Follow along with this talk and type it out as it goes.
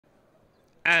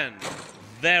And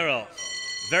they're off.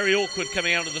 Very awkward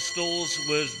coming out of the stalls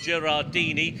was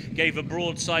Girardini, gave a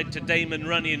broadside to Damon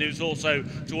Runyon, who's also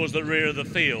towards the rear of the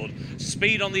field.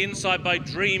 Speed on the inside by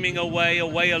Dreaming Away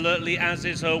alertly as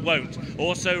is her wont.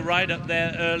 Also right up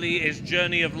there early is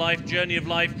Journey of Life. Journey of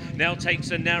Life now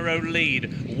takes a narrow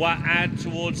lead. Wa'ad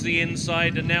towards the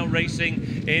inside and now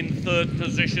racing in third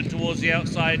position towards the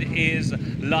outside is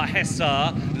La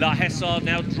Hessar. La Hessar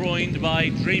now joined by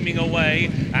Dreaming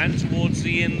Away, and towards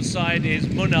the inside is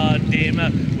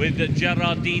Munadim, with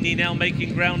Girardini now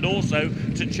making ground also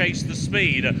to chase the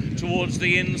speed. Towards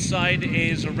the inside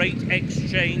is Rate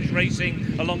Exchange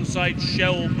racing alongside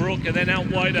Shellbrook, and then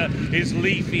out wider is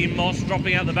Leafy Moss.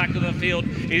 Dropping out the back of the field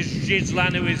is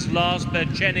Gizlan, who is last.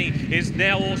 Bercheni is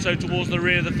now also towards the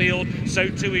rear of the field, so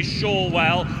too is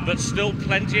Shorewell, but still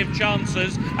plenty of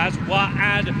chances as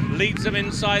Wa'ad leads them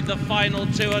inside the final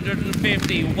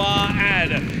 250.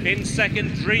 Wa'ad in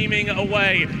second, Dreaming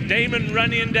Away. Damon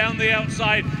Runyon down the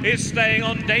outside is staying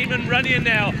on. Damon Runyon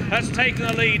now has taken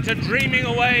the lead to Dreaming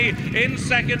Away in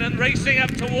second, and racing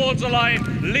up towards the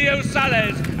line, Leo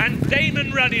Salles and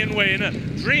Damon Runyon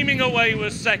win. Dreaming Away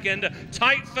was second,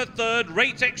 tight for third.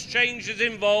 Rate Exchange is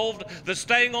involved. The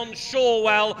staying on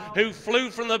Shorewell, who flew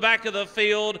from the back of the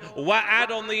field.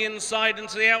 Wa'ad on the inside, and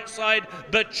to the outside,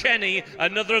 Bercheni,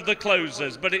 another of the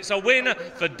closers. But it's a win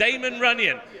for Damon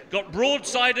Runyon. Got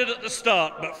broadsided at the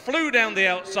start, but flew down the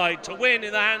outside to win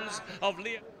in the hands of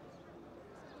Leo.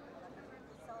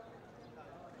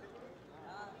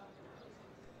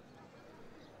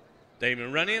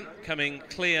 Damon Runyon coming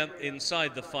clear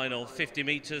inside the final 50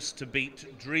 metres to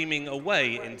beat Dreaming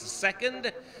Away into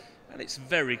second. And it's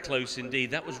very close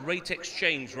indeed. That was Rate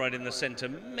Exchange right in the centre.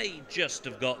 May just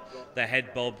have got the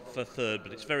head bob for third,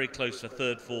 but it's very close for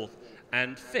third, fourth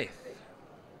and fifth.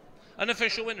 An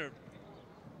official winner.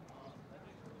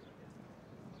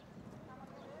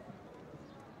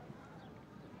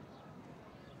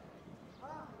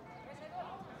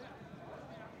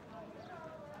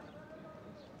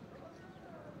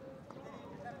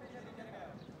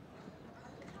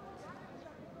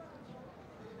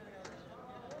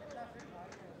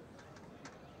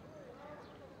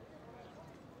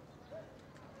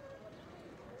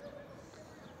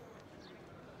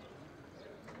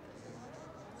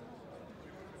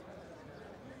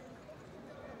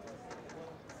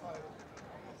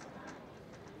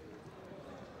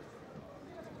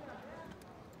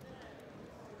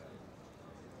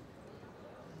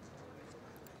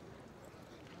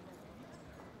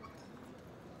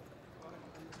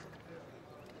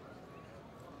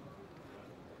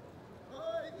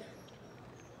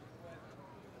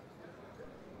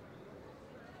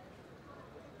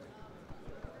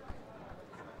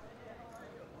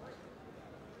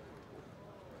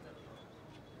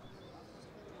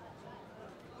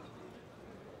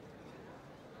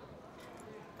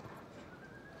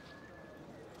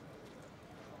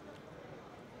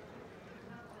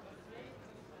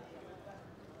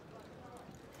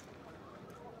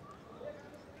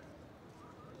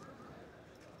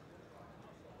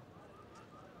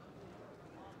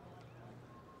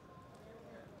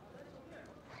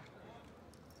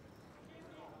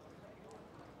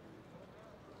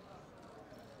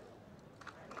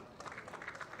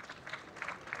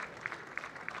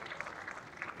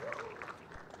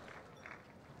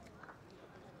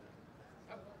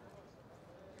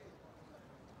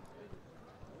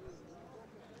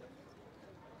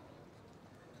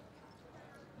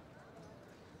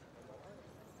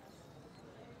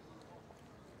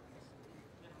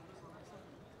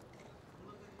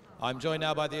 I'm joined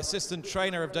now by the assistant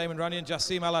trainer of Damon Runyon,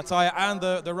 Jassim Al-Attiya, and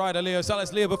the rider Leo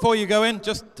Salles. Leo, before you go in,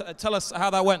 just tell us how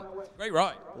that went. Great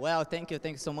ride. Well, thank you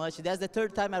so much. That's the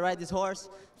third time I ride this horse.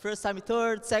 First time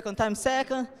third, second time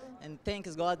second, and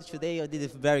thanks God today I did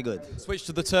it very good. Switch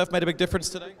to the turf made a big difference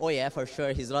today? Oh yeah, for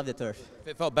sure. He's loved the turf.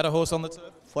 It felt better horse on the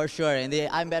turf? For sure, and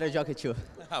I'm better jockey too.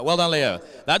 Well done, Leo.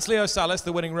 That's Leo Salles,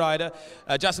 the winning rider.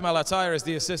 Jassim Al-Attiya is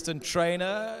the assistant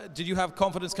trainer. Did you have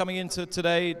confidence coming into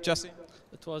today, Jassim?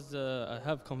 It was, I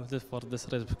have confidence for this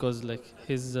race because like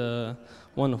he's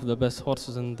one of the best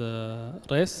horses in the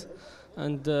race,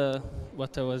 and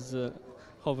what I was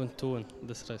hoping to win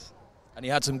this race. And he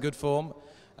had some good form.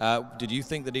 Did you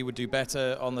think that he would do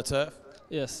better on the turf?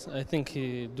 Yes, I think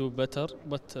he do better,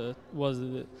 but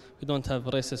we don't have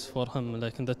races for him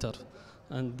like in the turf.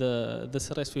 And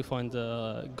this race we find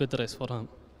a good race for him.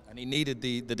 And he needed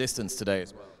the distance today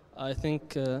as well. I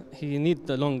think he need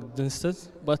the long distance,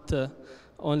 but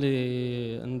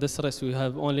only in this race we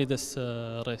have only this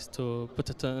race to put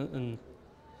it in.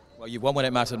 Well, you've won when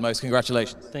it mattered most.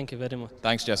 Congratulations. Thank you very much.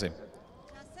 Thanks, Jassim.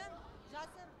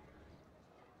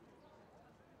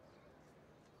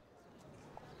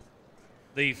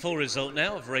 The full result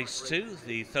now of race 2,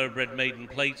 the Thoroughbred Maiden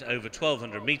Plate over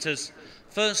 1,200 metres.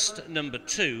 First, number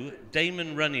 2,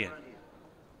 Damon Runyon.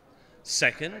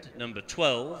 Second, number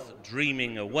 12,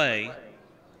 Dreaming Away.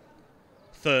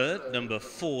 Third, number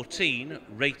 14,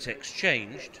 Rate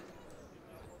Exchanged.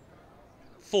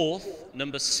 Fourth,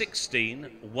 number 16,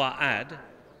 Wa'ad.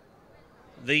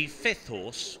 The fifth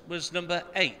horse was number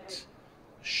 8,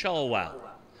 Shalwal.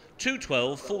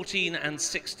 2:12, 14 and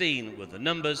 16 were the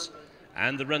numbers,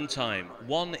 and the run time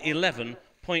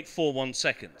 1:11.41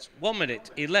 seconds. 1 minute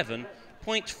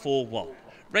 11.41.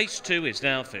 Race 2 is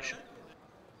now official.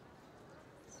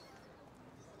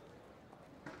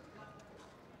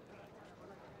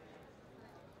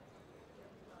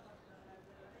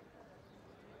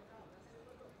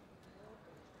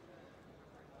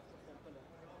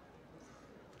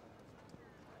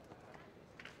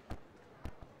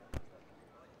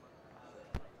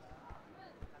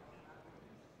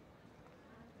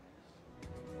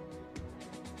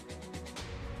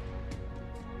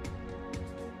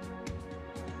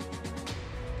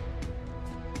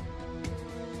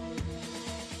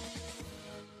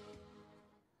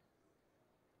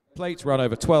 Plate run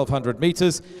over 1,200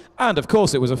 metres, and of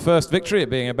course it was a first victory,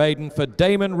 it being a maiden for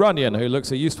Damon Runyon, who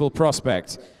looks a useful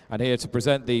prospect. And here to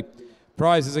present the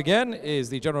prizes again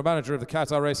is the General Manager of the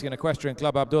QATAR Racing and Equestrian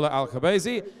Club, Abdullah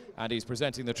Al-Khabezi, and he's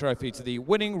presenting the trophy to the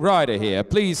winning rider here.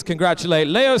 Please congratulate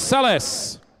Leo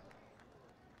Salles.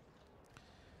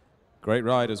 Great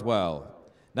ride as well.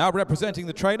 Now representing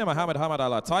the trainer, Mohammed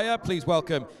Al-Attiya, please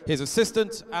welcome his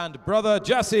assistant and brother,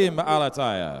 Jassim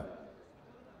Al-Attiya.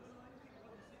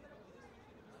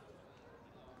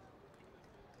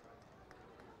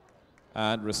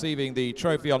 And receiving the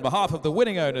trophy on behalf of the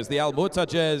winning owners, the Al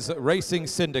Mutajez Racing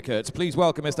Syndicate. Please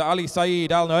welcome Mr. Ali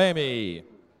Saeed Al Noemi.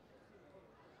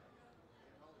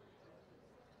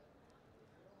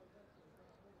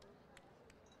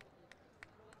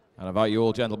 And I invite you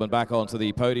all gentlemen back onto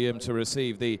the podium to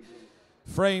receive the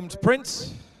framed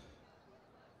print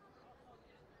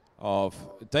of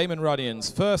Damon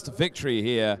Runyon's first victory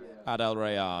here at Al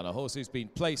Rayyan, a horse who's been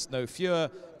placed no fewer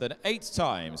than 8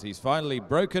 times. He's finally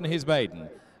broken his maiden,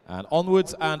 and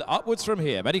onwards and upwards from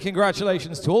here. Many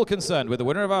congratulations to all concerned with the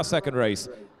winner of our second race,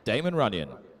 Damon Runyon.